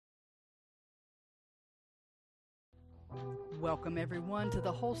Welcome, everyone, to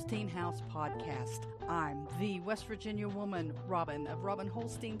the Holstein House podcast. I'm the West Virginia woman, Robin, of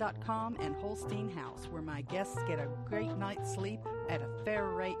RobinHolstein.com and Holstein House, where my guests get a great night's sleep at a fair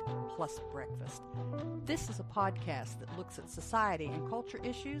rate plus breakfast. This is a podcast that looks at society and culture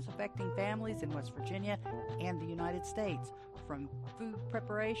issues affecting families in West Virginia and the United States, from food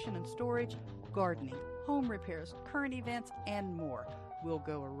preparation and storage, gardening, home repairs, current events, and more. We'll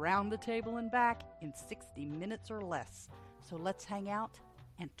go around the table and back in 60 minutes or less. So let's hang out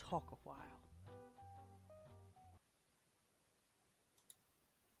and talk a while.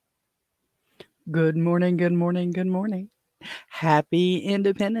 Good morning, good morning, good morning. Happy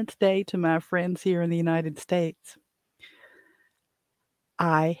Independence Day to my friends here in the United States.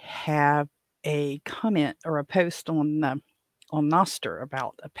 I have a comment or a post on Nostr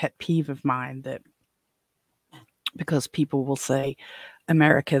about a pet peeve of mine, that because people will say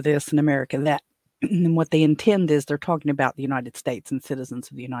America this and America that. And what they intend is they're talking about the United States and citizens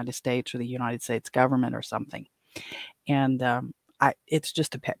of the United States or the United States government or something. And it's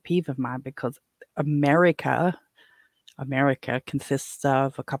just a pet peeve of mine, because America consists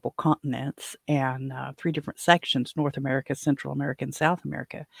of a couple continents and 3 different sections: North America, Central America, and South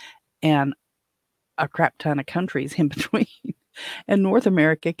America, and a crap ton of countries in between. And North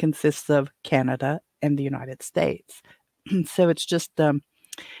America consists of Canada and the United States. So it's just a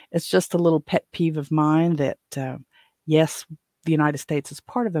little pet peeve of mine that, yes, the United States is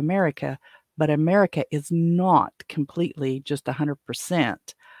part of America, but America is not completely just 100%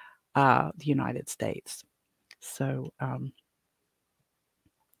 the United States. So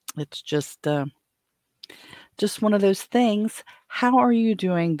it's just one of those things. How are you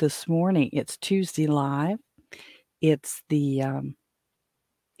doing this morning? It's Tuesday Live. It's the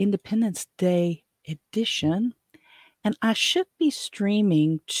Independence Day edition. And I should be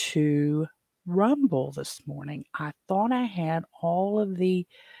streaming to Rumble this morning. I thought I had all of the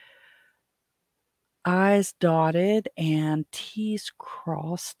I's dotted and T's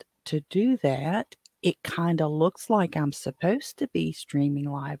crossed to do that. It kind of looks like I'm supposed to be streaming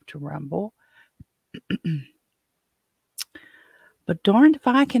live to Rumble. But darned if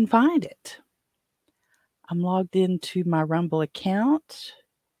I can find it. I'm logged into my Rumble account.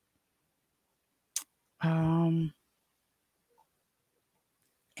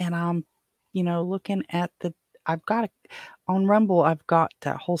 And I'm, looking at on Rumble, I've got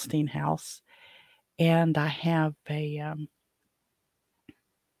Holstein House, and I have a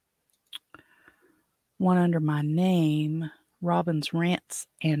one under my name, Robin's Rants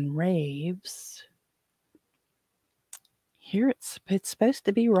and Raves. Here it's supposed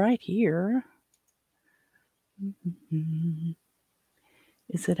to be right here. Mm-hmm.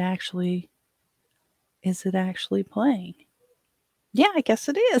 Is it actually playing? Yeah, I guess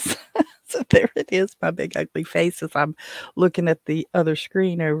it is. So there it is, my big ugly face, as I'm looking at the other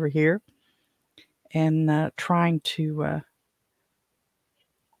screen over here and trying to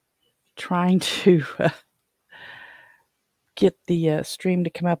get the stream to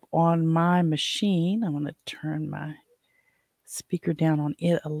come up on my machine. I'm going to turn my speaker down on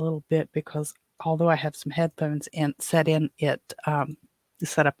it a little bit, because although I have some headphones set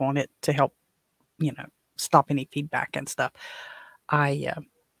up on it to help, stop any feedback and stuff, I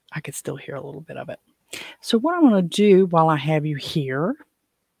could still hear a little bit of it. So what I'm going to do while I have you here,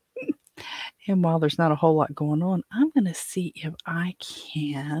 and while there's not a whole lot going on, I'm going to see if I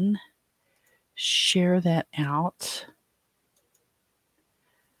can share that out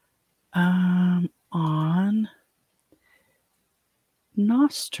on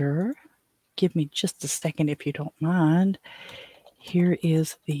Nostr. Give me just a second if you don't mind. Here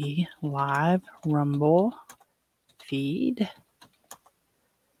is the live Rumble feed.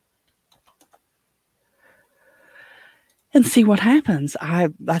 And see what happens. I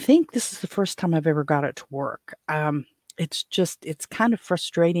think this is the first time I've ever got it to work. It's kind of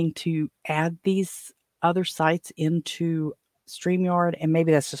frustrating to add these other sites into StreamYard, and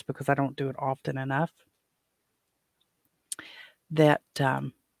maybe that's just because I don't do it often enough. That,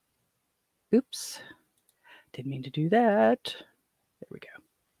 oops, didn't mean to do that. There we go.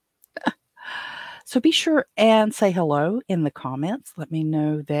 So be sure and say hello in the comments. Let me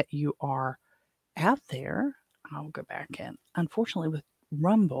know that you are out there. I'll go back in. Unfortunately, with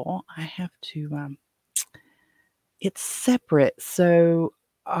Rumble, I have to, it's separate. So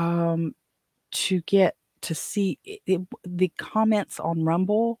to get to see it, the comments on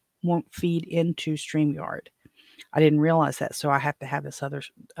Rumble won't feed into StreamYard. I didn't realize that, so I have to have this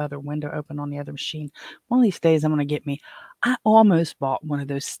other window open on the other machine. One of these days, I'm going to get me. I almost bought one of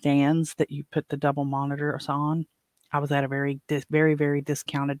those stands that you put the double monitors on. I was at a very, very, very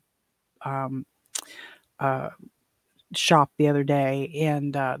discounted shop the other day,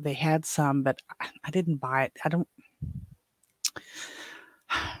 and they had some, but I didn't buy it.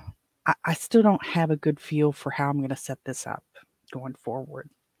 I still don't have a good feel for how I'm going to set this up going forward.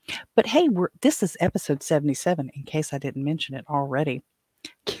 But hey, this is episode 77, in case I didn't mention it already.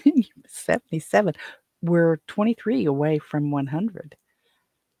 77. We're 23 away from 100.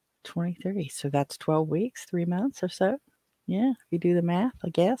 23. So that's 12 weeks, 3 months or so. Yeah, if you do the math, I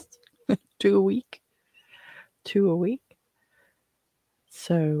guess. 2 a week. 2 a week.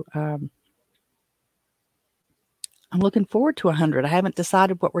 So I'm looking forward to 100. I haven't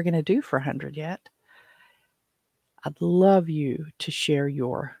decided what we're going to do for 100 yet. I'd love you to share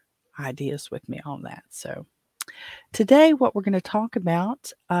your ideas with me on that. So today, what we're going to talk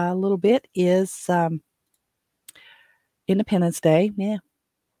about a little bit is Independence Day. Yeah,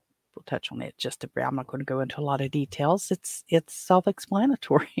 we'll touch on it just a bit. I'm not going to go into a lot of details. It's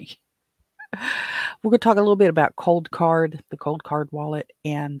self-explanatory. We're going to talk a little bit about Coldcard, the Coldcard wallet,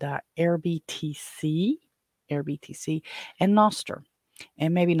 and AirBTC, and Nostr,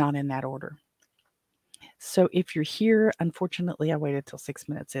 and maybe not in that order. So if you're here, unfortunately, I waited till 6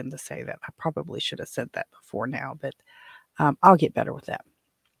 minutes in to say that. I probably should have said that before now, but I'll get better with that.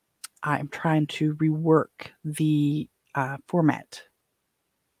 I'm trying to rework the format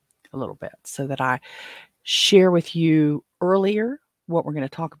a little bit so that I share with you earlier what we're going to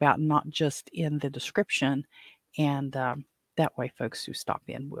talk about, not just in the description. And that way, folks who stop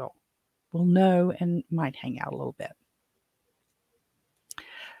in will know and might hang out a little bit.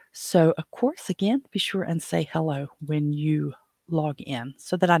 So, of course, again, be sure and say hello when you log in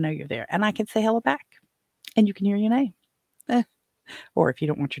so that I know you're there and I can say hello back and you can hear your name. Or if you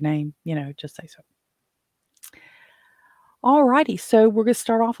don't want your name, just say so. All righty, so we're going to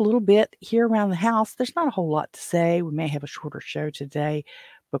start off a little bit here around the house. There's not a whole lot to say. We may have a shorter show today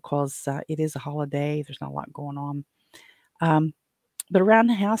because it is a holiday. There's not a lot going on. But around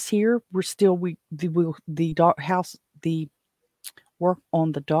the house here, the work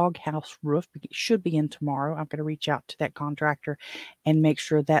on the dog house roof should begin tomorrow. I'm going to reach out to that contractor and make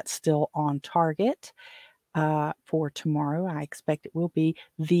sure that's still on target. For tomorrow. I expect it will be.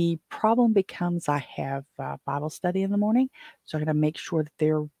 The problem becomes I have Bible study in the morning, so I'm going to make sure that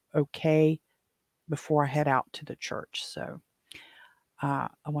they're okay before I head out to the church. So I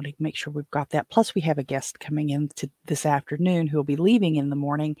want to make sure we've got that. Plus, we have a guest coming in this afternoon who will be leaving in the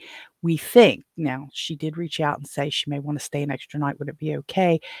morning. We think. Now, she did reach out and say she may want to stay an extra night. Would it be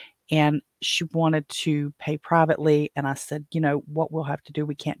okay? And she wanted to pay privately. And I said, what we'll have to do,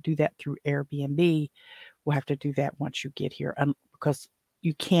 we can't do that through Airbnb. We'll have to do that once you get here because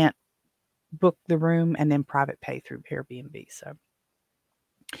you can't book the room and then private pay through Airbnb. So,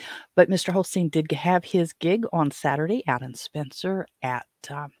 but Mr. Holstein did have his gig on Saturday out in Spencer at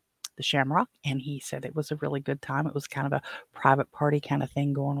the Shamrock, and he said it was a really good time. It was kind of a private party kind of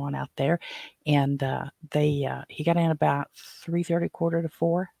thing going on out there, and he got in about 3:30,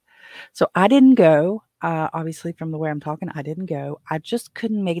 3:45. So I didn't go. Obviously, from the way I'm talking, I didn't go. I just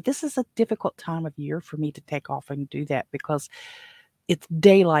couldn't make it. This is a difficult time of year for me to take off and do that because it's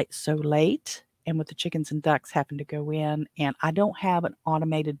daylight so late, and with the chickens and ducks having to go in, and I don't have an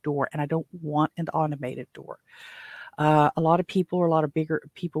automated door, and I don't want an automated door. A lot of bigger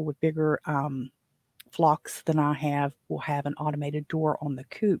people with bigger flocks than I have will have an automated door on the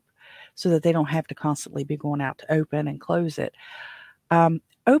coop so that they don't have to constantly be going out to open and close it.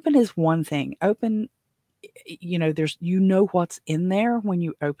 Open is one thing. Open, there's what's in there when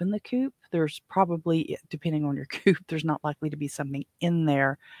you open the coop. There's probably, depending on your coop, there's not likely to be something in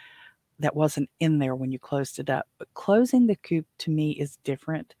there that wasn't in there when you closed it up. But closing the coop to me is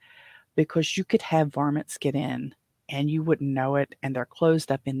different because you could have varmints get in and you wouldn't know it, and they're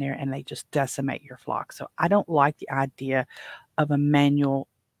closed up in there and they just decimate your flock. So I don't like the idea of a manual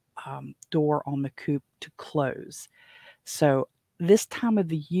door on the coop to close. So this time of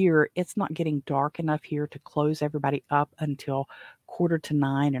the year, it's not getting dark enough here to close everybody up until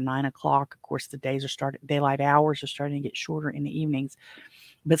 8:45 or 9 o'clock. Of course, daylight hours are starting to get shorter in the evenings,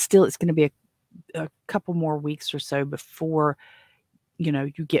 but still it's going to be a couple more weeks or so before,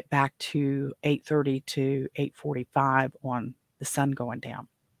 you get back to 8:30 to 8:45 on the sun going down.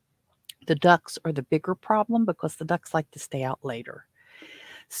 The ducks are the bigger problem because the ducks like to stay out later.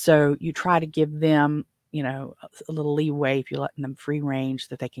 So you try to give them, a little leeway if you're letting them free range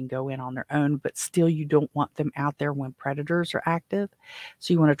that they can go in on their own, but still you don't want them out there when predators are active.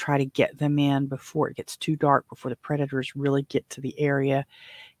 So you want to try to get them in before it gets too dark, before the predators really get to the area.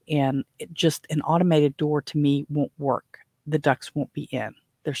 And just an automated door to me won't work. The ducks won't be in.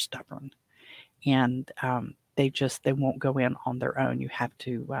 They're stubborn. And they won't go in on their own. You have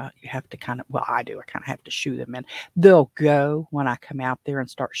to kind of, well, I do. I kind of have to shoo them in. They'll go when I come out there and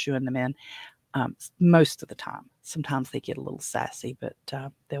start shooing them in. Most of the time. Sometimes they get a little sassy, but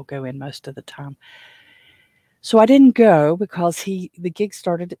they'll go in most of the time. So I didn't go because the gig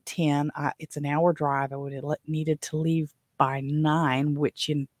started at 10. It's an hour drive. I would have needed to leave by 9, which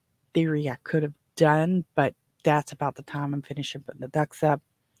in theory I could have done, but that's about the time I'm finishing putting the ducks up.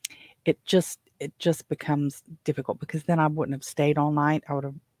 It just becomes difficult because then I wouldn't have stayed all night. I would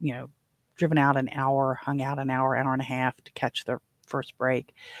have, driven out an hour, hung out an hour, hour and a half to catch the first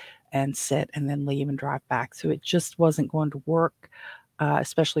break and sit and then leave and drive back. So it just wasn't going to work,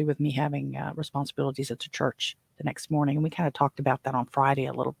 especially with me having responsibilities at the church the next morning. And we kind of talked about that on Friday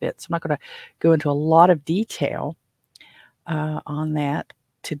a little bit. So I'm not going to go into a lot of detail on that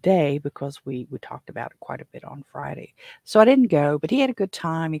today because we talked about it quite a bit on Friday. So I didn't go, but he had a good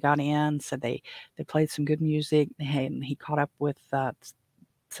time. He got in, said they played some good music, and he caught up with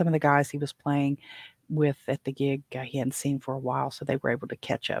some of the guys he was playing with at the gig he hadn't seen for a while, so they were able to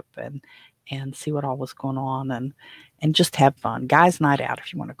catch up and see what all was going on and just have fun. Guys' night out,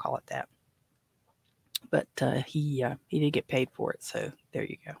 if you want to call it that. But he did get paid for it, so there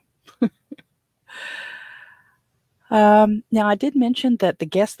you go. Now, I did mention that the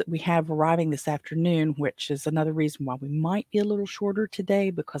guest that we have arriving this afternoon, which is another reason why we might be a little shorter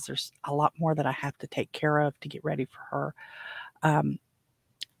today, because there's a lot more that I have to take care of to get ready for her.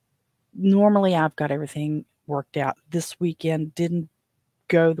 Normally, I've got everything worked out. This weekend didn't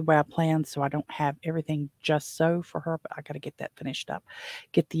go the way I planned, so I don't have everything just so for her, but I got to get that finished up,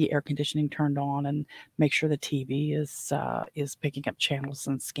 get the air conditioning turned on, and make sure the TV is picking up channels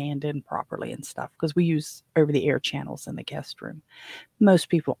and scanned in properly and stuff, because we use over-the-air channels in the guest room. Most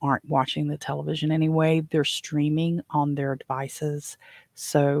people aren't watching the television anyway. They're streaming on their devices,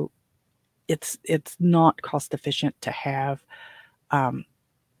 so it's not cost efficient to have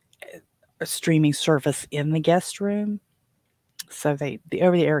a streaming service in the guest room. So the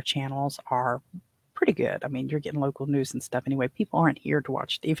over-the-air channels are pretty good. I mean, you're getting local news and stuff anyway. People aren't here to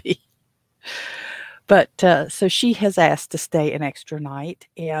watch TV. But so she has asked to stay an extra night,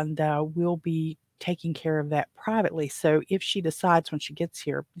 and we'll be taking care of that privately. So if she decides when she gets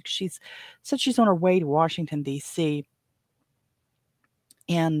here, she's on her way to Washington, D.C.,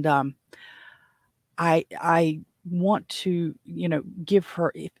 and I want to, give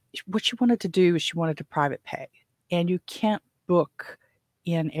her, what she wanted to do is she wanted to private pay, and you can't book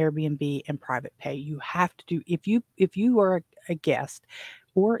in Airbnb and private pay. You have to do, if you are a guest,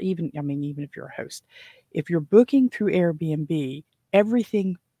 or even if you're a host, if you're booking through Airbnb,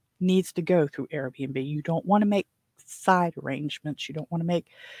 everything needs to go through Airbnb. You don't want to make side arrangements. You don't want to make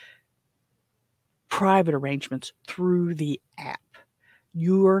private arrangements through the app.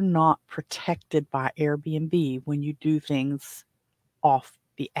 You're not protected by Airbnb when you do things off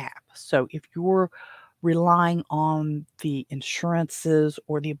the app. So if you're relying on the insurances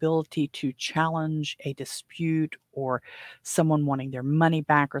or the ability to challenge a dispute or someone wanting their money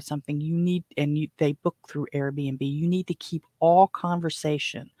back or something, they book through Airbnb, you need to keep all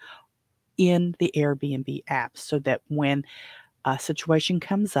conversation in the Airbnb app so that when a situation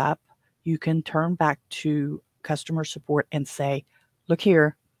comes up, you can turn back to customer support and say, look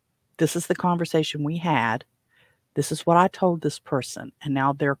here, this is the conversation we had. This is what I told this person, and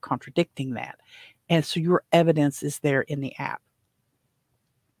now they're contradicting that. And so your evidence is there in the app.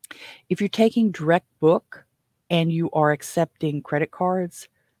 If you're taking direct book and you are accepting credit cards,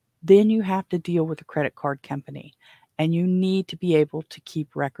 then you have to deal with a credit card company, and you need to be able to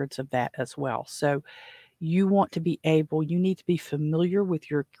keep records of that as well. So you need to be familiar with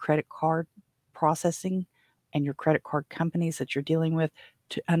your credit card processing and your credit card companies that you're dealing with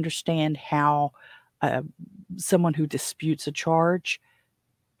to understand how someone who disputes a charge,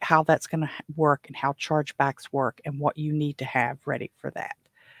 how that's going to work and how chargebacks work and what you need to have ready for that.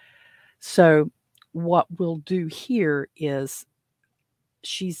 So what we'll do here is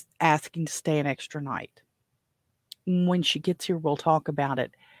she's asking to stay an extra night. When she gets here, we'll talk about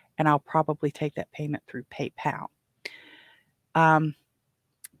it, and I'll probably take that payment through PayPal.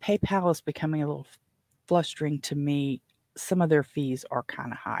 PayPal is becoming a little frustrating to me. Some of their fees are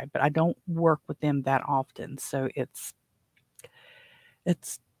kind of high, but I don't work with them that often, so it's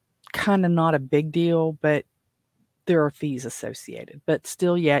kind of not a big deal, but there are fees associated. But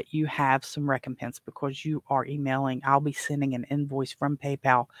still, yet you have some recompense because you are emailing. I'll be sending an invoice from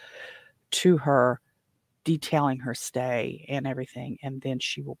PayPal to her detailing her stay and everything, and then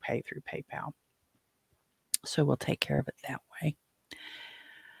she will pay through PayPal. So we'll take care of it that way.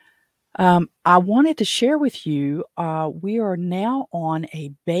 I wanted to share with you, we are now on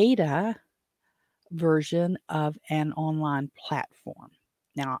a beta version of an online platform.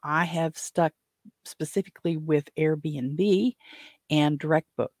 Now, I have stuck specifically with Airbnb and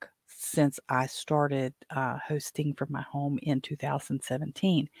DirectBook since I started hosting from my home in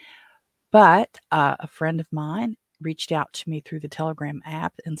 2017. But a friend of mine reached out to me through the Telegram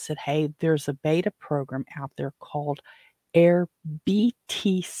app and said, "Hey, there's a beta program out there called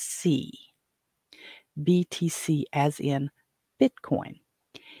AirBTC, BTC as in Bitcoin,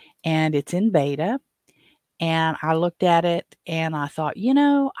 and it's in beta." And I looked at it and I thought,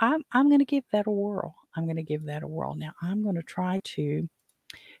 I'm going to give that a whirl. I'm going to give that a whirl. Now I'm going to try to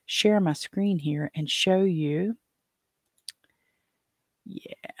share my screen here and show you.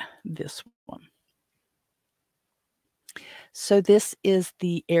 Yeah, this one. So this is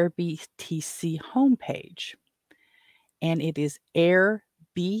the AirBTC homepage, and it is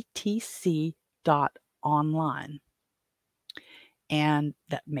airbtc.online. And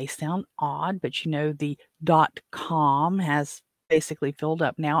that may sound odd, but the .com has basically filled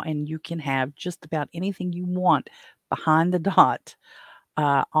up now, and you can have just about anything you want behind the dot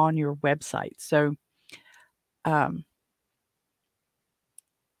on your website. So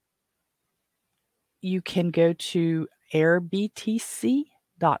you can go to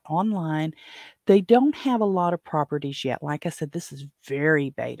airbtc.online. They don't have a lot of properties yet. Like I said, this is very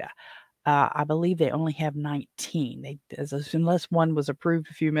beta. I believe they only have 19. Unless one was approved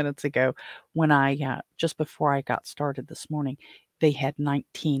a few minutes ago, when just before I got started this morning, they had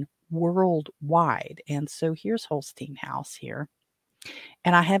 19 worldwide. And so here's Holstein House here.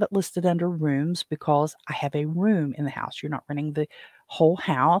 And I have it listed under rooms because I have a room in the house. You're not renting the whole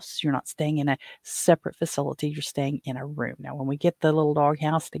house. You're not staying in a separate facility. You're staying in a room. Now, when we get the little dog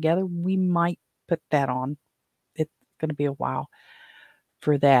house together, we might put that on. It's going to be a while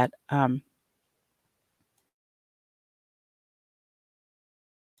for that.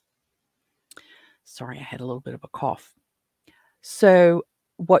 Sorry, I had a little bit of a cough. So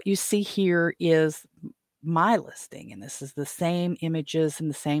what you see here is my listing, and this is the same images and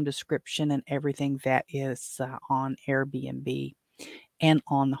the same description and everything that is on Airbnb and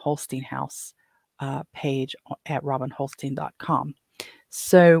on the Holstein House page at robinholstein.com.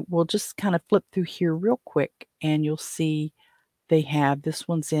 So we'll just kind of flip through here real quick, and you'll see they have this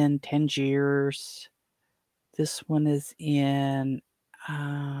one's in Tangiers. This one is in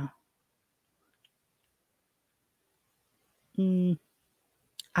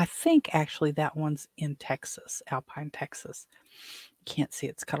I think actually that one's in Texas, Alpine, Texas. You can't see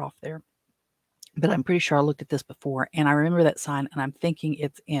it's cut off there. But I'm pretty sure I looked at this before, and I remember that sign, and I'm thinking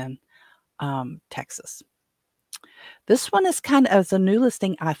it's in Texas. This one is kind of as a new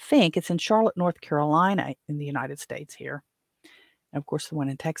listing, I think. It's in Charlotte, North Carolina in the United States here. And of course, the one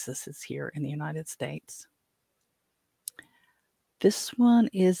in Texas is here in the United States. This one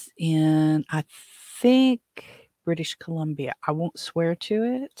is in, I think, British Columbia. I won't swear to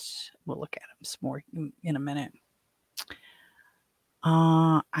it. We'll look at them some more in a minute.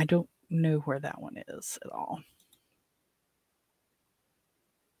 I don't know where that one is at all.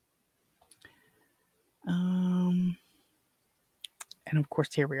 And of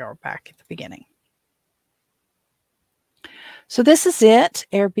course, here we are back at the beginning. So this is it,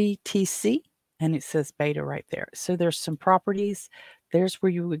 AirBTC, and it says beta right there. So there's some properties. There's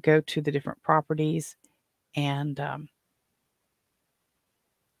where you would go to the different properties and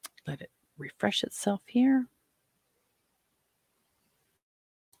let it refresh itself here.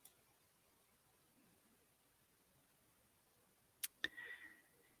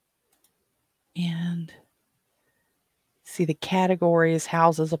 And see the categories,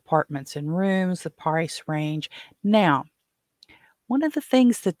 houses, apartments, and rooms, the price range. Now, one of the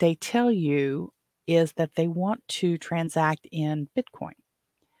things that they tell you is that they want to transact in Bitcoin,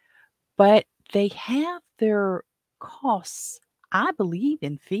 but they have their costs, I believe,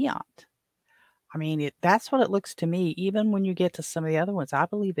 in fiat. I mean, that's what it looks to me. Even when you get to some of the other ones, I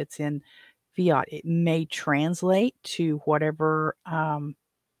believe it's in fiat. It may translate to whatever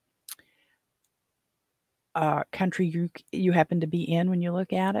country you happen to be in when you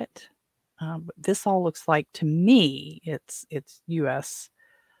look at it. But this all looks like, to me, it's U.S.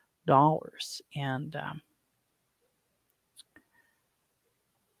 dollars, and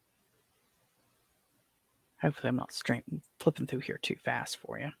hopefully I'm not flipping through here too fast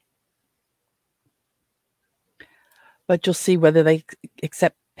for you. But you'll see whether they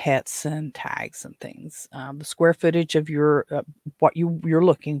accept pets and tags and things. The square footage of your what you're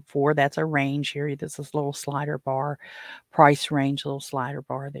looking for, that's a range here. There's this little slider bar, price range, little slider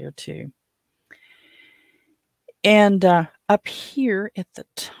bar there too. And up here at the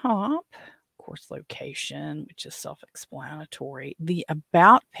top, of course, location, which is self-explanatory. The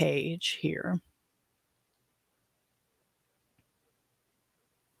About page here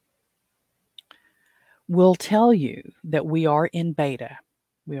will tell you that we are in beta.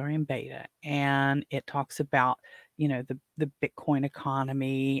 We are in beta, and it talks about, the Bitcoin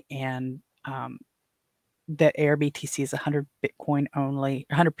economy, and that AirBTC is 100 Bitcoin only,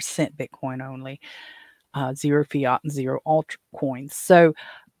 100% Bitcoin only, zero fiat and zero altcoins. So,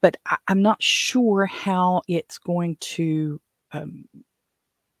 but I'm not sure how it's going to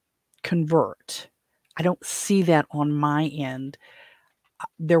convert. I don't see that on my end.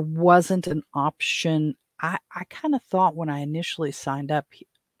 There wasn't an option. I kind of thought when I initially signed up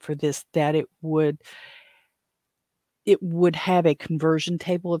for this that it would have a conversion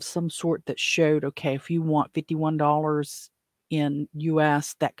table of some sort that showed, okay, if you want $51 in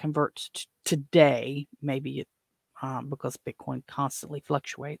US, that converts today, maybe because Bitcoin constantly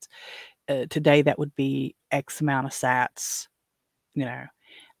fluctuates. Today, that would be X amount of sats.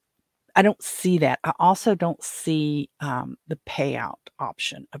 I don't see that. I also don't see the payout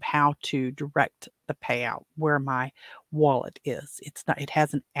option of how to direct the payout where my wallet is. It's not. It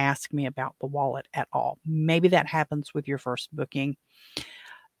hasn't asked me about the wallet at all. Maybe that happens with your first booking.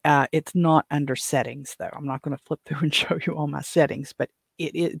 It's not under settings though. I'm not going to flip through and show you all my settings, but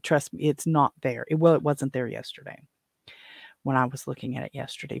trust me, it's not there. It wasn't there yesterday when I was looking at it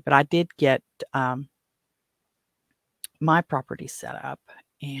yesterday. But I did get my property set up.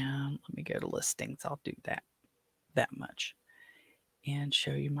 And let me go to listings. I'll do that much and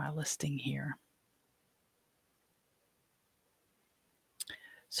show you my listing here.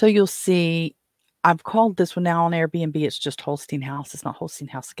 So you'll see I've called this one now on Airbnb. It's just Holstein House. It's not Holstein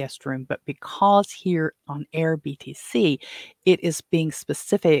House Guest Room. But because here on AirBTC, it is being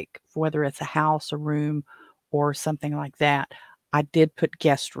specific for whether it's a house, a room, or something like that, I did put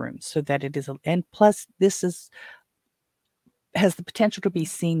guest room so that it is. And plus, this has the potential to be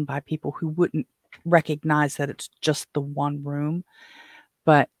seen by people who wouldn't recognize that it's just the one room.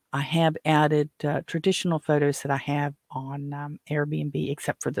 But I have added traditional photos that I have on Airbnb,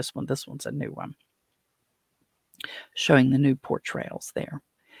 except for this one. This one's a new one, showing the new porch rails there.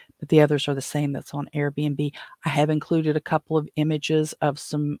 But the others are the same that's on Airbnb. I have included a couple of images of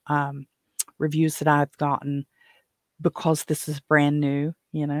some reviews that I've gotten because this is brand new,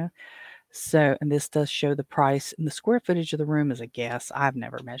 So, and this does show the price, and the square footage of the room is a guess. I've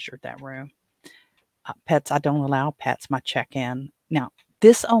never measured that room. Pets, I don't allow pets. My check-in. Now,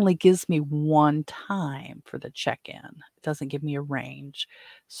 this only gives me one time for the check-in. It doesn't give me a range.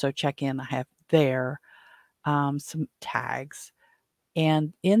 So check-in, I have there some tags.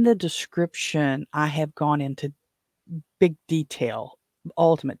 And in the description, I have gone into big detail,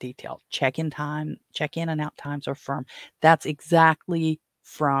 ultimate detail. Check-in time, check-in and out times are firm. That's exactly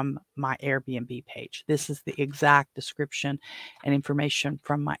from my Airbnb page. This is the exact description and information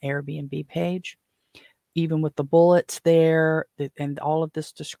from my Airbnb page, even with the bullets there and all of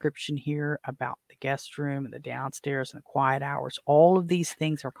this description here about the guest room and the downstairs and the quiet hours. All of these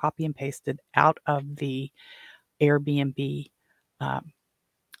things are copy and pasted out of the Airbnb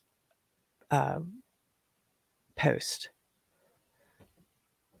post.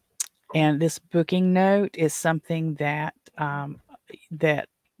 And this booking note is something that that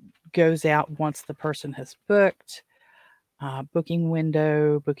goes out once the person has booked, booking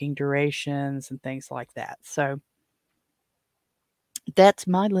window, booking durations, and things like that. So that's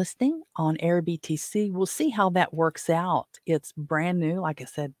my listing on AirBTC. We'll see how that works out. It's brand new, like I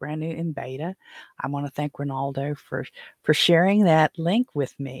said, brand new in beta. I want to thank Ronaldo for sharing that link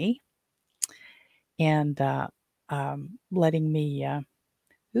with me and letting me.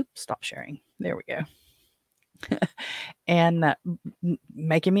 Stop sharing. There we go. And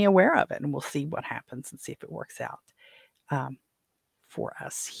making me aware of it, and we'll see what happens and see if it works out for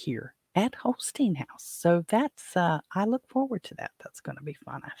us here at Holstein House. So that's I look forward to that. That's going to be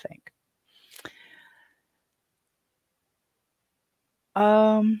fun, I think.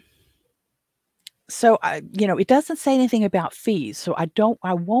 So it doesn't say anything about fees, so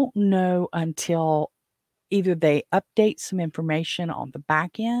I won't know until either they update some information on the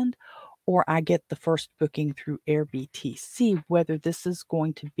back end or I get the first booking through AirBTC, whether this is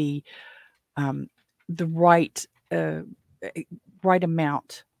going to be the right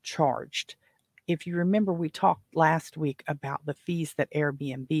amount charged. If you remember, we talked last week about the fees that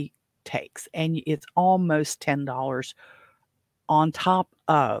Airbnb takes, and it's almost $10 on top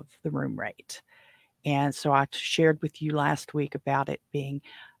of the room rate. And so I shared with you last week about it being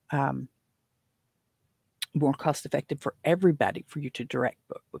more cost effective for everybody for you to direct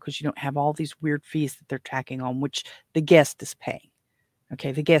book because you don't have all these weird fees that they're tacking on, which the guest is paying.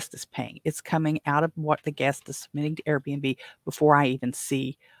 Okay, the guest is paying. It's coming out of what the guest is submitting to Airbnb before I even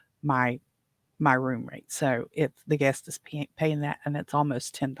see my room rate. So if the guest is paying that, and it's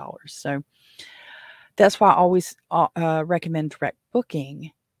almost $10. So That's why I always recommend direct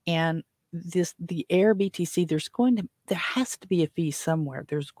booking. And the AirBTC, there has to be a fee somewhere.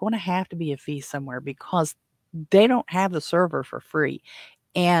 There's going to have to be a fee somewhere because they don't have the server for free,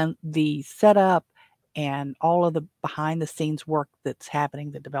 and the setup and all of the behind the scenes work that's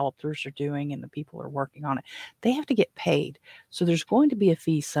happening, the developers are doing and the people who are working on it, they have to get paid. So there's going to be a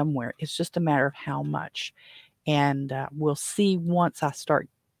fee somewhere. It's just a matter of how much. And we'll see once I start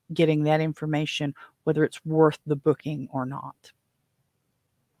getting that information whether it's worth the booking or not.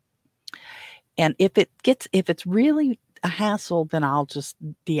 And if it's really a hassle, then I'll just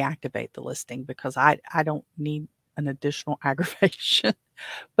deactivate the listing because I don't need an additional aggravation.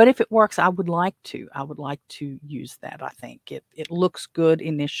 But if it works, I would like to use that. I think it looks good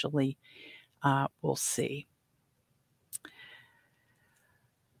initially. We'll see.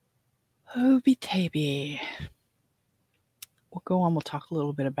 Oby Taby. We'll go on. We'll talk a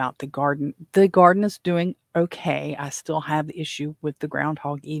little bit about the garden. The garden is doing okay. I still have the issue with the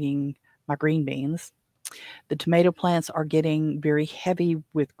groundhog eating my green beans. The tomato plants are getting very heavy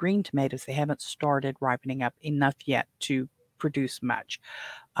with green tomatoes. They haven't started ripening up enough yet to produce much.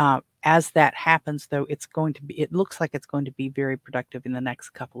 As that happens, though, it looks like it's going to be very productive in the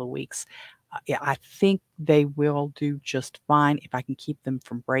next couple of weeks. Yeah, I think they will do just fine if I can keep them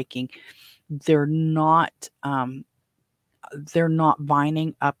from breaking. They're not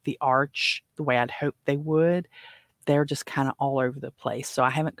vining up the arch the way I'd hoped they would. They're just kind of all over the place. So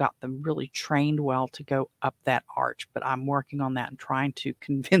I haven't got them really trained well to go up that arch, but I'm working on that and trying to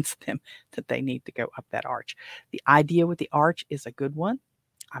convince them that they need to go up that arch. The idea with the arch is a good one.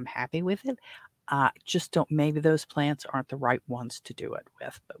 I'm happy with it. Just don't, maybe those plants aren't the right ones to do it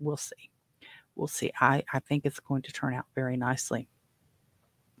with, but we'll see. We'll see. I think it's going to turn out very nicely.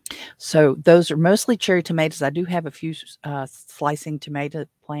 So those are mostly cherry tomatoes. I do have a few slicing tomato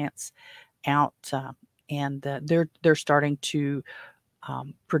plants out, and they're starting to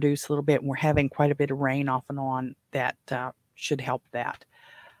produce a little bit. And we're having quite a bit of rain off and on that should help that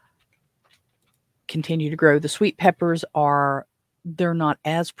continue to grow. The sweet peppers they're not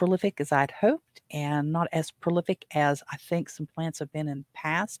as prolific as I'd hoped and not as prolific as I think some plants have been in the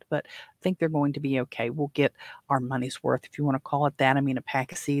past, but I think they're going to be okay. We'll get our money's worth, if you want to call it that. I mean, a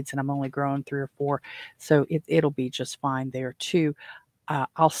pack of seeds and I'm only growing 3 or 4, so it'll be just fine there too.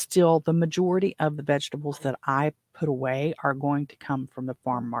 The majority of the vegetables that I put away are going to come from the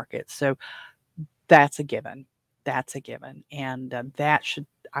farm market. So that's a given. That's a given. And I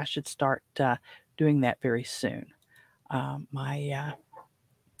should start doing that very soon. My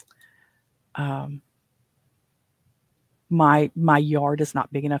yard is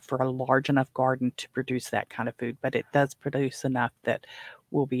not big enough for a large enough garden to produce that kind of food, but it does produce enough that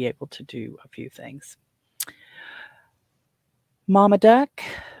we'll be able to do a few things. Mama Duck,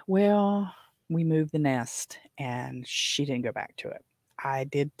 well, we moved the nest and she didn't go back to it. I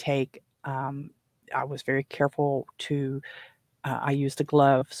did take, I was very careful I used a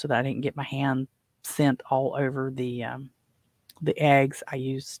glove so that I didn't get my hand scent all over the eggs. I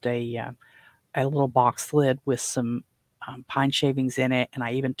used a little box lid with some pine shavings in it, and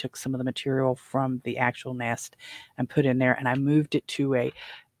I even took some of the material from the actual nest and put in there, and I moved it to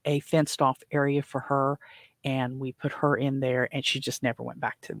a fenced off area for her, and we put her in there, and she just never went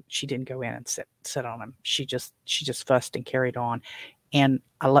back she didn't go in and sit on them. She just fussed and carried on, and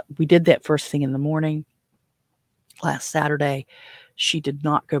we did that first thing in the morning last Saturday. She did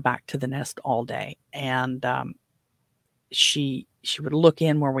not go back to the nest all day, and she would look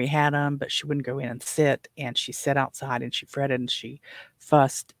in where we had them, but she wouldn't go in and sit, and she sat outside and she fretted and she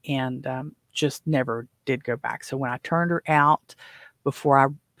fussed and just never did go back. So when I turned her out before I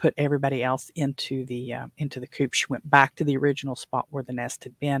put everybody else into the coop, she went back to the original spot where the nest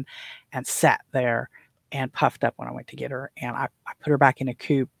had been and sat there and puffed up when I went to get her, and I put her back in a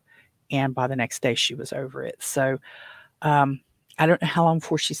coop, and by the next day she was over it. So I don't know how long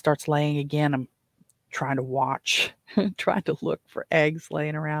before she starts laying again. I'm trying to watch, trying to look for eggs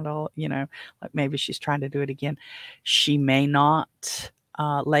laying around like maybe she's trying to do it again. She may not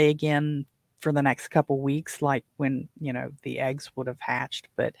lay again for the next couple weeks, like when, the eggs would have hatched,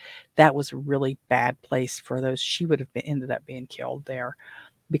 but that was a really bad place for those. She would have ended up being killed there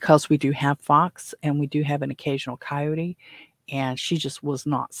because we do have fox and we do have an occasional coyote, and she just was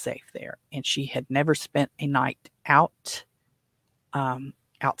not safe there. And she had never spent a night outside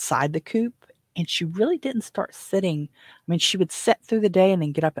the coop. And she really didn't start sitting. I mean, she would sit through the day and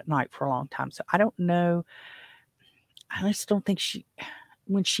then get up at night for a long time. So I don't know. I just don't think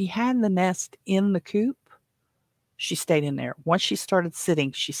when she had the nest in the coop, she stayed in there. Once she started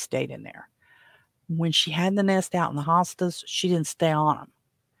sitting, she stayed in there. When she had the nest out in the hostas, she didn't stay on them.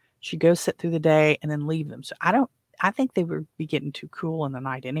 She'd go sit through the day and then leave them. So I think they would be getting too cool in the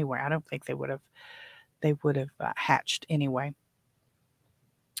night anyway. I don't think they would have hatched anyway.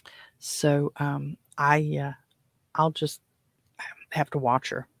 So I'll just have to watch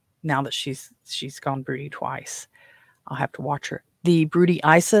her now that she's gone broody twice. I'll have to watch her. The broody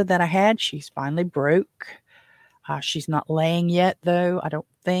Isa that I had, she's finally broke. She's not laying yet, though, I don't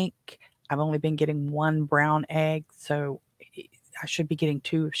think. I've only been getting one brown egg, so I should be getting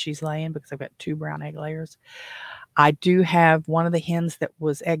two if she's laying because I've got 2 brown egg layers. I do have one of the hens that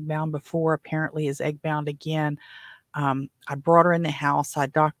was egg bound before, apparently is egg bound again. I brought her in the house. I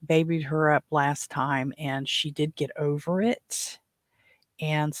babied her up last time, and she did get over it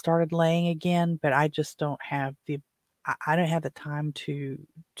and started laying again, but I just don't have I don't have the time to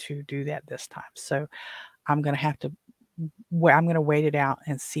do that this time. So I'm going to have to I'm going to wait it out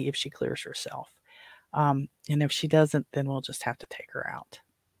and see if she clears herself. And if she doesn't, then we'll just have to take her out.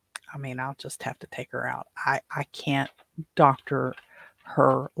 I mean, I'll just have to take her out. I can't doctor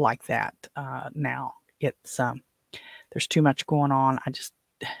her like that now. It's there's too much going on.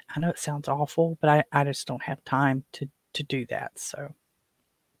 I know it sounds awful, but I just don't have time to do that. So,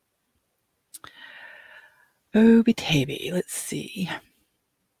 oh, tabby, let's see.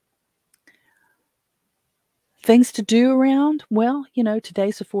 Things to do around? Well,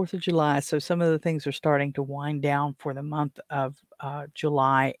 today's the 4th of July, so some of the things are starting to wind down for the month of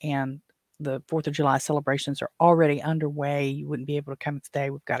July, and the 4th of July celebrations are already underway. You wouldn't be able to come and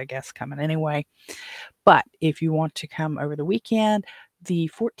stay. We've got a guest coming anyway. But if you want to come over the weekend, the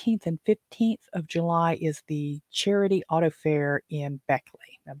 14th and 15th of July is the Charity Auto Fair in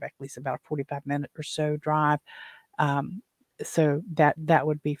Beckley. Now, Beckley's about a 45-minute or so drive. So that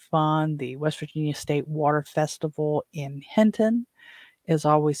would be fun. The West Virginia State Water Festival in Hinton is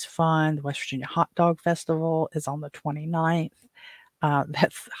always fun. The West Virginia Hot Dog Festival is on the 29th.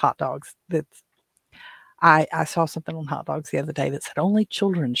 That's hot dogs. I saw something on hot dogs the other day that said only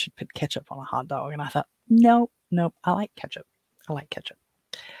children should put ketchup on a hot dog, and I thought, nope, I like ketchup.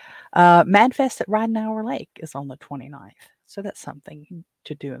 MadFest at Ridenhour Lake is on the 29th. So that's something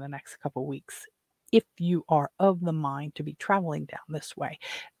to do in the next couple weeks if you are of the mind to be traveling down this way.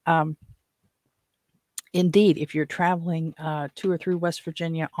 Indeed, if you're traveling to or through West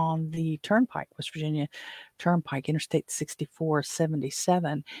Virginia on the Turnpike, West Virginia Turnpike, Interstate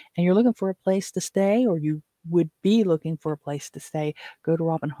 6477, and you're looking for a place to stay, or you would be looking for a place to stay, go to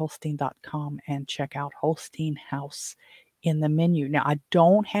robinholstein.com and check out Holstein House in the menu. Now, I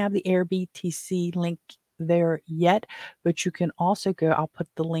don't have the AirBTC link there yet, but you can also go, I'll put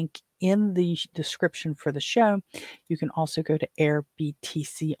the link in the description for the show. You can also go to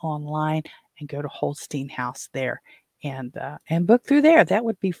AirBTC online and go to Holstein House there and book through there. That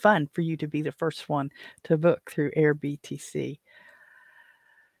would be fun for you to be the first one to book through AirBTC.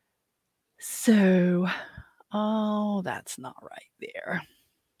 So, oh, that's not right there.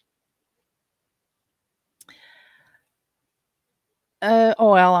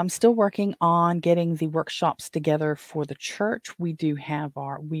 Well, I'm still working on getting the workshops together for the church. We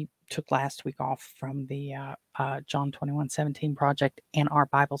took last week off from the John 21:17 project and our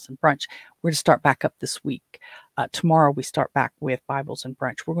Bibles and Brunch. We're going to start back up this week. Tomorrow we start back with Bibles and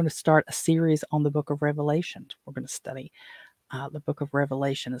Brunch. We're going to start a series on the book of Revelation. We're going to study the book of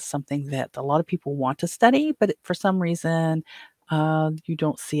Revelation. Is something that a lot of people want to study, but for some reason you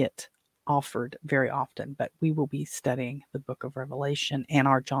don't see it offered very often. But we will be studying the book of Revelation, and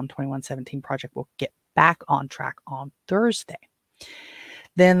our John 21:17 project will get back on track on Thursday.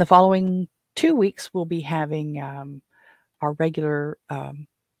 Then the following 2 weeks, we'll be having our regular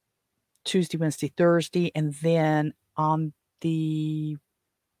Tuesday, Wednesday, Thursday, and then on the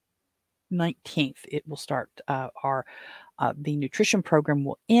 19th, it will start the nutrition program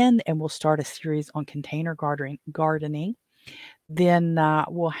will end, and we'll start a series on container gardening. Then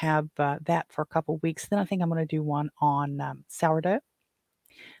we'll have that for a couple weeks. Then I think I'm going to do one on sourdough,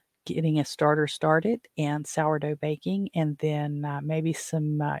 getting a starter started, and sourdough baking, and then maybe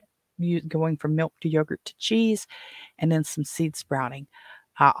some going from milk to yogurt to cheese, and then some seed sprouting.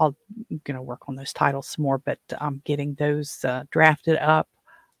 I'm going to work on those titles some more, but I'm getting those drafted up,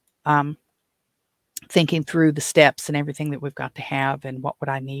 thinking through the steps and everything that we've got to have, and what would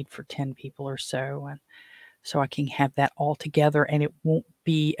I need for 10 people or so, and so I can have that all together, and it won't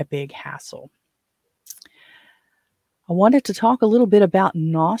be a big hassle. I wanted to talk a little bit about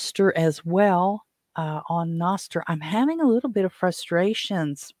Nostr as well. On Nostr, I'm having a little bit of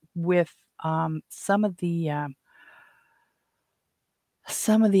frustrations with some of the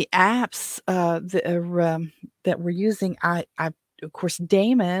apps that we're using. Of course,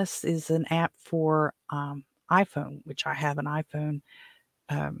 Damus is an app for iPhone, which I have an iPhone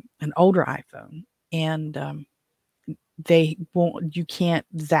an older iPhone, and you can't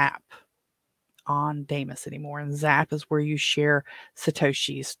zap on Damus anymore. And zap is where you share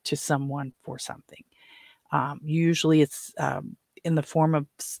Satoshis to someone for something. Usually it's in the form of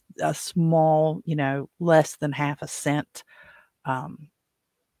a small, less than half a cent um,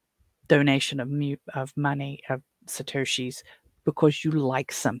 donation of money, of Satoshis, because you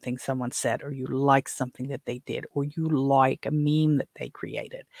like something someone said, or you like something that they did, or you like a meme that they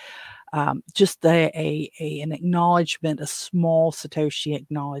created. Just an acknowledgement, a small Satoshi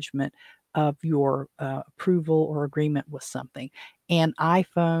acknowledgement of your approval or agreement with something. And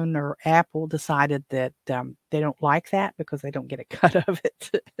iPhone or Apple decided that they don't like that because they don't get a cut of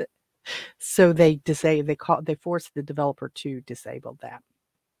it. So they force the developer to disable that.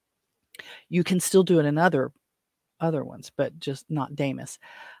 You can still do it in other ones, but just not Damus.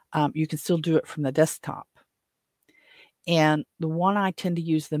 You can still do it from the desktop. And the one I tend to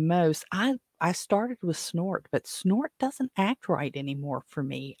use the most, I started with Snort, but Snort doesn't act right anymore for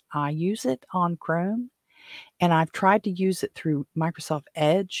me. I use it on Chrome, and I've tried to use it through Microsoft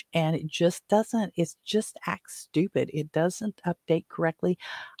Edge, and it just doesn't, it just acts stupid. It doesn't update correctly.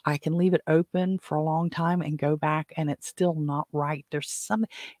 I can leave it open for a long time and go back, and it's still not right. There's something,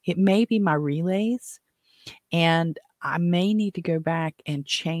 it may be my relays, and I may need to go back and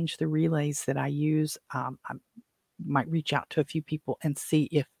change the relays that I use. I might reach out to a few people and see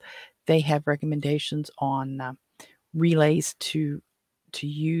if they have recommendations on relays to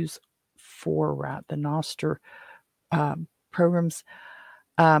use for the Nostr programs.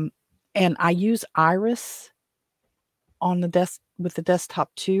 And I use Iris on the desk with the desktop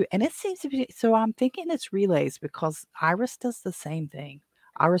too, and it seems to be, so I'm thinking it's relays because Iris does the same thing.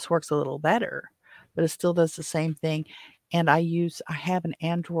 Iris works a little better, but it still does the same thing. And I have an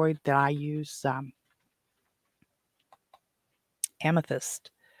Android that I use Amethyst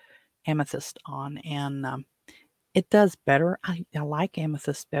on, and it does better. I like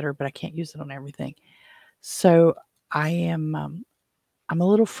Amethyst better, but I can't use it on everything. So I'm a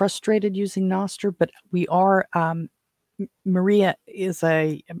little frustrated using Nostr, but we are Maria is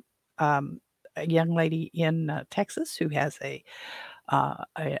a young lady in Texas who has an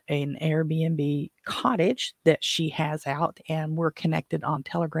Airbnb cottage that she has out, and we're connected on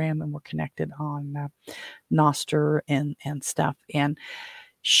Telegram, and we're connected on Nostr and stuff. And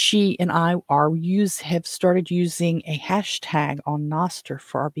she and I have started using a hashtag on Nostr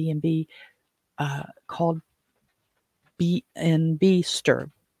for our B&B called BNB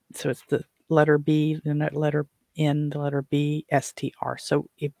Stir. So it's the letter B, then that letter N, the letter B, STR. So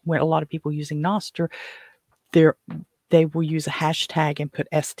when a lot of people using Nostr, they will use a hashtag and put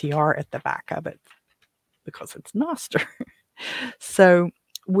STR at the back of it because it's Nostr. So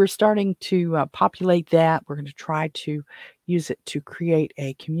we're starting to populate that. We're going to try to use it to create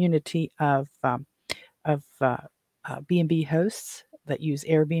a community of B&B hosts that use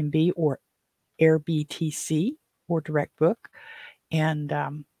Airbnb or AirBTC or DirectBook,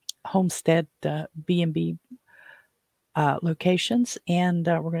 and homestead B&B locations. And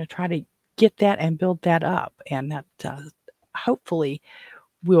we're going to try to get that and build that up. And that hopefully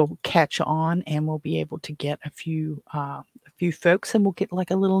will catch on, and we'll be able to get a few folks, and we'll get like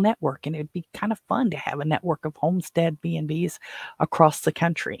a little network, and it'd be kind of fun to have a network of homestead B&Bs across the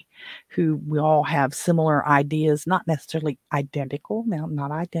country who we all have similar ideas, not necessarily identical,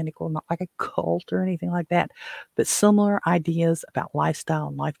 not identical, not like a cult or anything like that, but similar ideas about lifestyle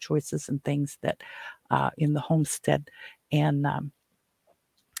and life choices and things that in the homestead and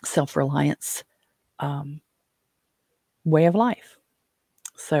self-reliance way of life.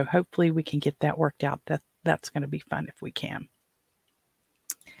 So hopefully we can get that worked out. That's going to be fun if we can.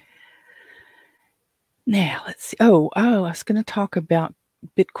 Now let's see. I was going to talk about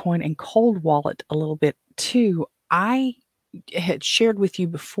Bitcoin and Cold Wallet a little bit too. I had shared with you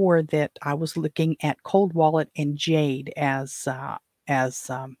before that I was looking at Cold Wallet and Jade as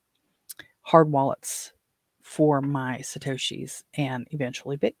hard wallets for my Satoshis, and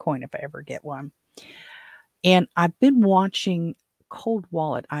eventually Bitcoin if I ever get one. And I've been watching Cold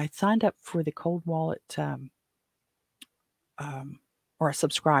Wallet. I signed up for the Cold Wallet, or I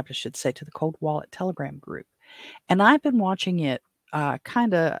subscribed, I should say, to the Cold Wallet Telegram group. And I've been watching it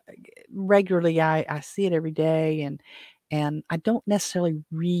kind of regularly. I see it every day, and I don't necessarily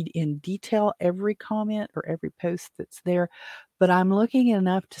read in detail every comment or every post that's there, but I'm looking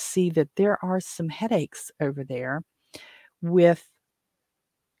enough to see that there are some headaches over there with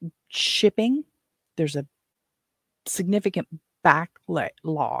shipping. There's a significant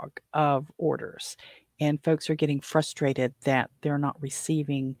backlog of orders, and folks are getting frustrated that they're not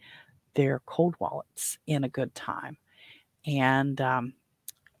receiving their cold wallets in a good time. And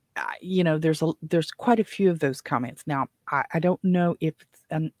there's quite a few of those comments. Now, I don't know if it's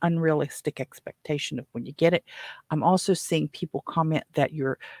an unrealistic expectation of when you get it. I'm also seeing people comment that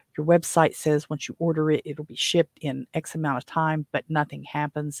your website says once you order it, it'll be shipped in X amount of time, but nothing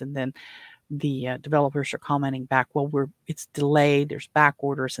happens. And then the developers are commenting back, well, it's delayed. There's back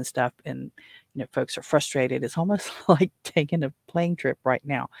orders and stuff, and folks are frustrated. It's almost like taking a plane trip right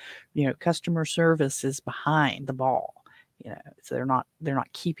now. Customer service is behind the ball. So they're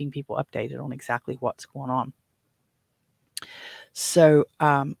not keeping people updated on exactly what's going on. So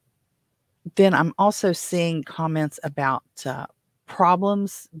then I'm also seeing comments about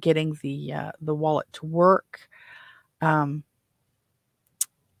problems getting the wallet to work. So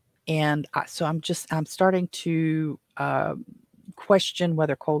I'm starting to question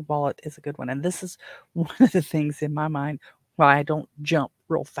whether Cold Wallet is a good one. And this is one of the things in my mind why I don't jump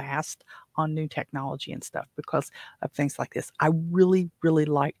real fast on new technology and stuff, because of things like this. I really, really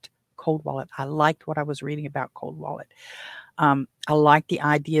liked Cold Wallet. I liked what I was reading about Cold Wallet. I like the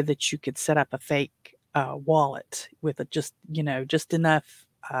idea that you could set up a fake wallet with just enough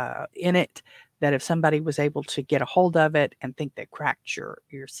in it that if somebody was able to get a hold of it and think they cracked your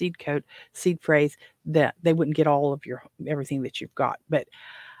seed phrase, that they wouldn't get all of everything that you've got. But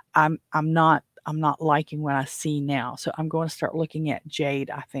I'm not liking what I see now. So I'm going to start looking at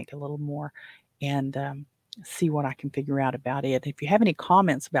Jade, I think, a little more, and see what I can figure out about it. If you have any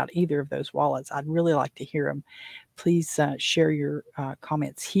comments about either of those wallets, I'd really like to hear them. Please share your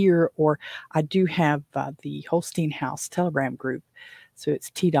comments here, or I do have the Holstein House Telegram group. So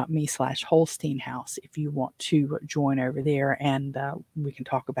it's t.me/Holstein House if you want to join over there, and we can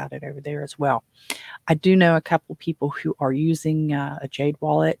talk about it over there as well. I do know a couple people who are using a Jade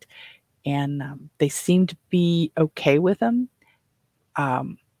wallet, and they seem to be okay with them.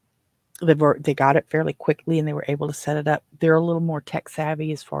 They got it fairly quickly, and they were able to set it up. They're a little more tech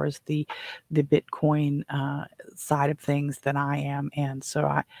savvy as far as the Bitcoin side of things than I am, and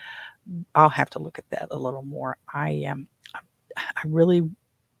so I'll have to look at that a little more. I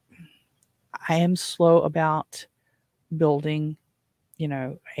am slow about building,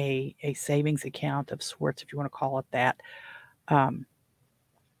 a savings account of sorts, if you want to call it that,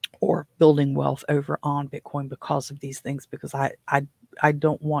 or building wealth over on Bitcoin because of these things, because I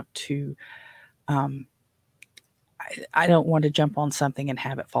don't want to I don't want to jump on something and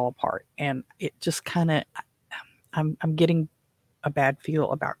have it fall apart. And it just kind of I'm getting a bad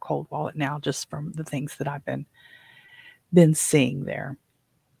feel about Cold Wallet now, just from the things that I've been seeing there.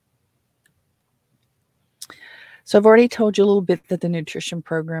 So I've already told you a little bit that the nutrition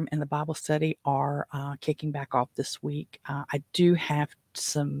program and the Bible study are kicking back off this week. I do have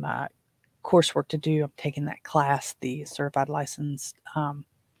some coursework to do. I'm taking that class, the Certified Licensed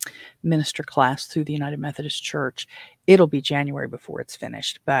Minister class through the United Methodist Church. It'll be January before it's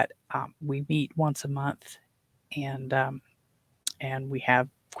finished, but we meet once a month, and we have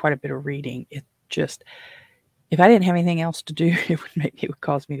quite a bit of reading. It just, if I didn't have anything else to do, it would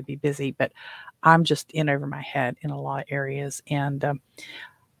cause me to be busy, but I'm just in over my head in a lot of areas. And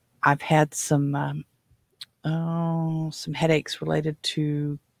I've had some headaches related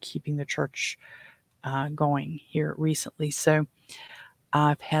to keeping the church going here recently. So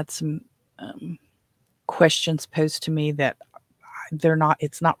I've had some questions posed to me that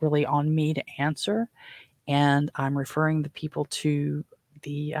it's not really on me to answer. And I'm referring the people to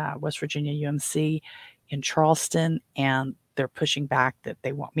the West Virginia UMC in Charleston, and they're pushing back that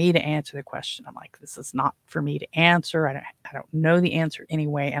they want me to answer the question. I'm like, this is not for me to answer. I don't know the answer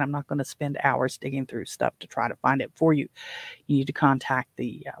anyway, and I'm not going to spend hours digging through stuff to try to find it for you. You need to contact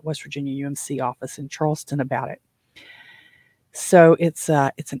the West Virginia UMC office in Charleston about it. So it's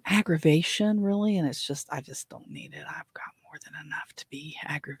an aggravation, really, and I just don't need it. I've got more than enough to be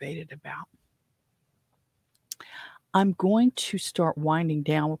aggravated about. I'm going to start winding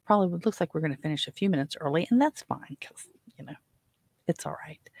down. It looks like we're going to finish a few minutes early, and that's fine, because, it's all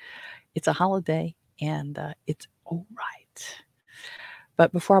right. It's a holiday, and it's all right.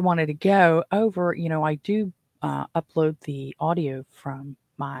 But before I wanted to go over, I do upload the audio from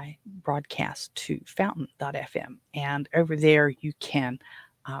my broadcast to fountain.fm, and over there you can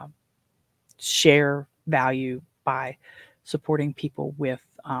share value by supporting people with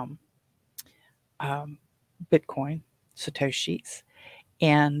Bitcoin, Satoshis.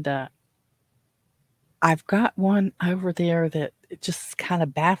 And I've got one over there that it's just kind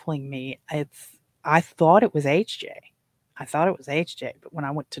of baffling me. I thought it was HJ. But when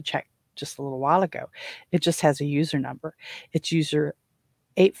I went to check just a little while ago, it just has a user number. It's user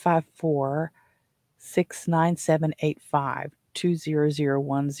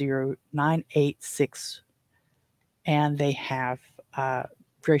 854-69785-20010-986, and they have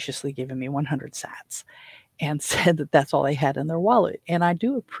graciously given me 100 sats and said that that's all they had in their wallet. And I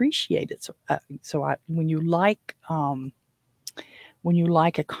do appreciate it. So when you like a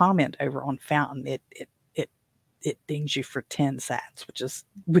comment over on Fountain, it dings you for 10 sats, which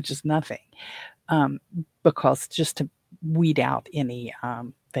is nothing, because just to weed out any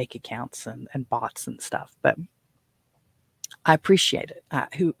fake accounts and bots and stuff. But I appreciate it.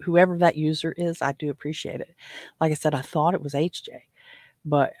 Whoever that user is, I do appreciate it. Like I said, I thought it was HJ,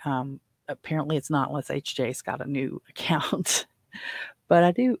 but apparently it's not, unless HJ's got a new account. But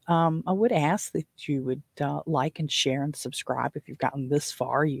I would ask that you would like and share and subscribe. If you've gotten this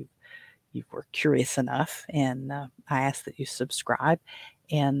far, you were curious enough, and I ask that you subscribe,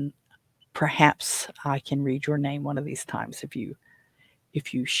 and perhaps I can read your name one of these times if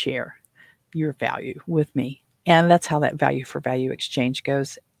you share your value with me. And that's how that value for value exchange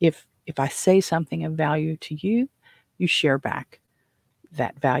goes. If I say something of value to you, you share back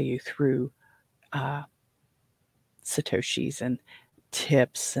that value through Satoshis and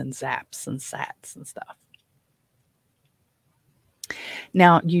tips and zaps and sats and stuff.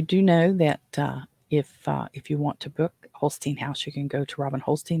 Now, you do know that if you want to book Holstein House, you can go to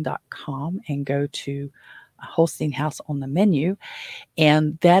robinholstein.com and go to Holstein House on the menu.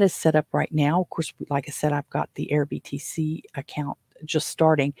 And that is set up right now. Of course, like I said, I've got the AirBTC account just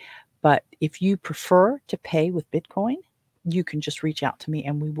starting. But if you prefer to pay with Bitcoin, you can just reach out to me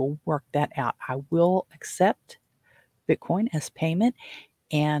and we will work that out. I will accept Bitcoin as payment,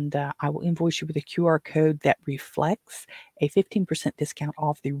 and I will invoice you with a QR code that reflects a 15% discount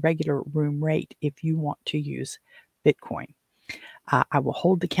off the regular room rate if you want to use Bitcoin. I will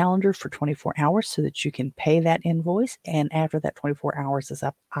hold the calendar for 24 hours so that you can pay that invoice, and after that 24 hours is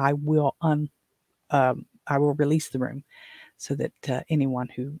up, I will release the room so that anyone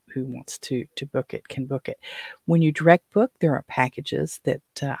who wants to book it can book it. When you direct book, there are packages that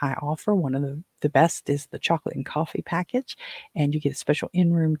I offer. One of the best is the chocolate and coffee package, and you get a special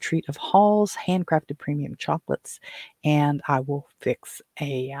in-room treat of Hall's handcrafted premium chocolates, and I will fix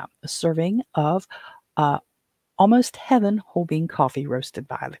a serving of Almost Heaven whole bean coffee roasted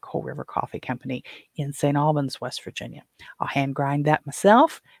by the Coal River Coffee Company in St. Albans, West Virginia. I'll hand grind that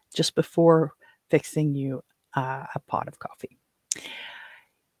myself just before fixing you a pot of coffee.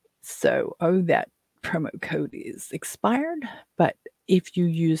 So, that promo code is expired, but if you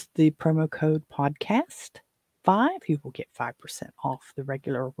use the promo code podcast5, you will get 5% off the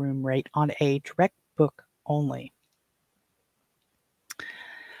regular room rate on a direct book only.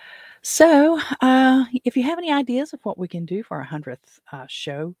 So, if you have any ideas of what we can do for our 100th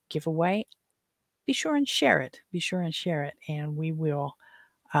show giveaway, be sure and share it. And we will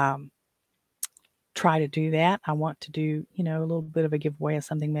try to do that. I want to do, a little bit of a giveaway of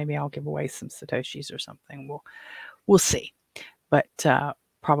something. Maybe I'll give away some Satoshis or something. We'll see. But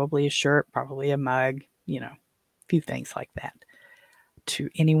probably a shirt, probably a mug, a few things like that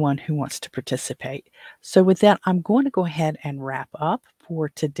to anyone who wants to participate. So with that, I'm going to go ahead and wrap up for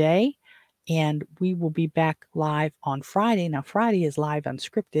today, and we will be back live on Friday. Now, Friday is live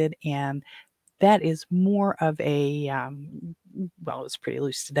unscripted, and that is more of a, well, it was pretty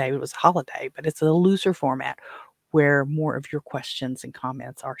loose today. It was a holiday, but it's a looser format where more of your questions and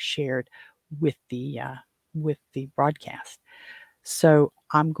comments are shared with the broadcast. So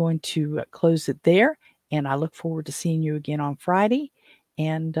I'm going to close it there, and I look forward to seeing you again on Friday.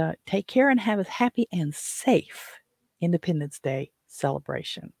 And take care and have a happy and safe Independence Day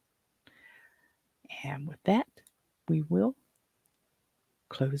celebration. And with that, we will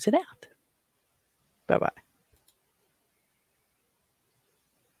close it out. Bye-bye.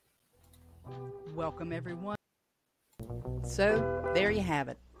 Welcome, everyone. So there you have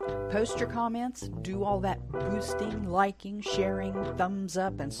it. Post your comments, do all that boosting, liking, sharing, thumbs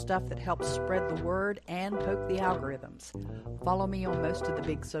up, and stuff that helps spread the word and poke the algorithms. Follow me on most of the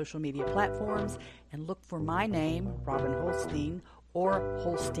big social media platforms and look for my name, Robin Holstein, or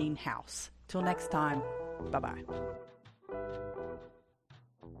Holstein House. Till next time, bye-bye.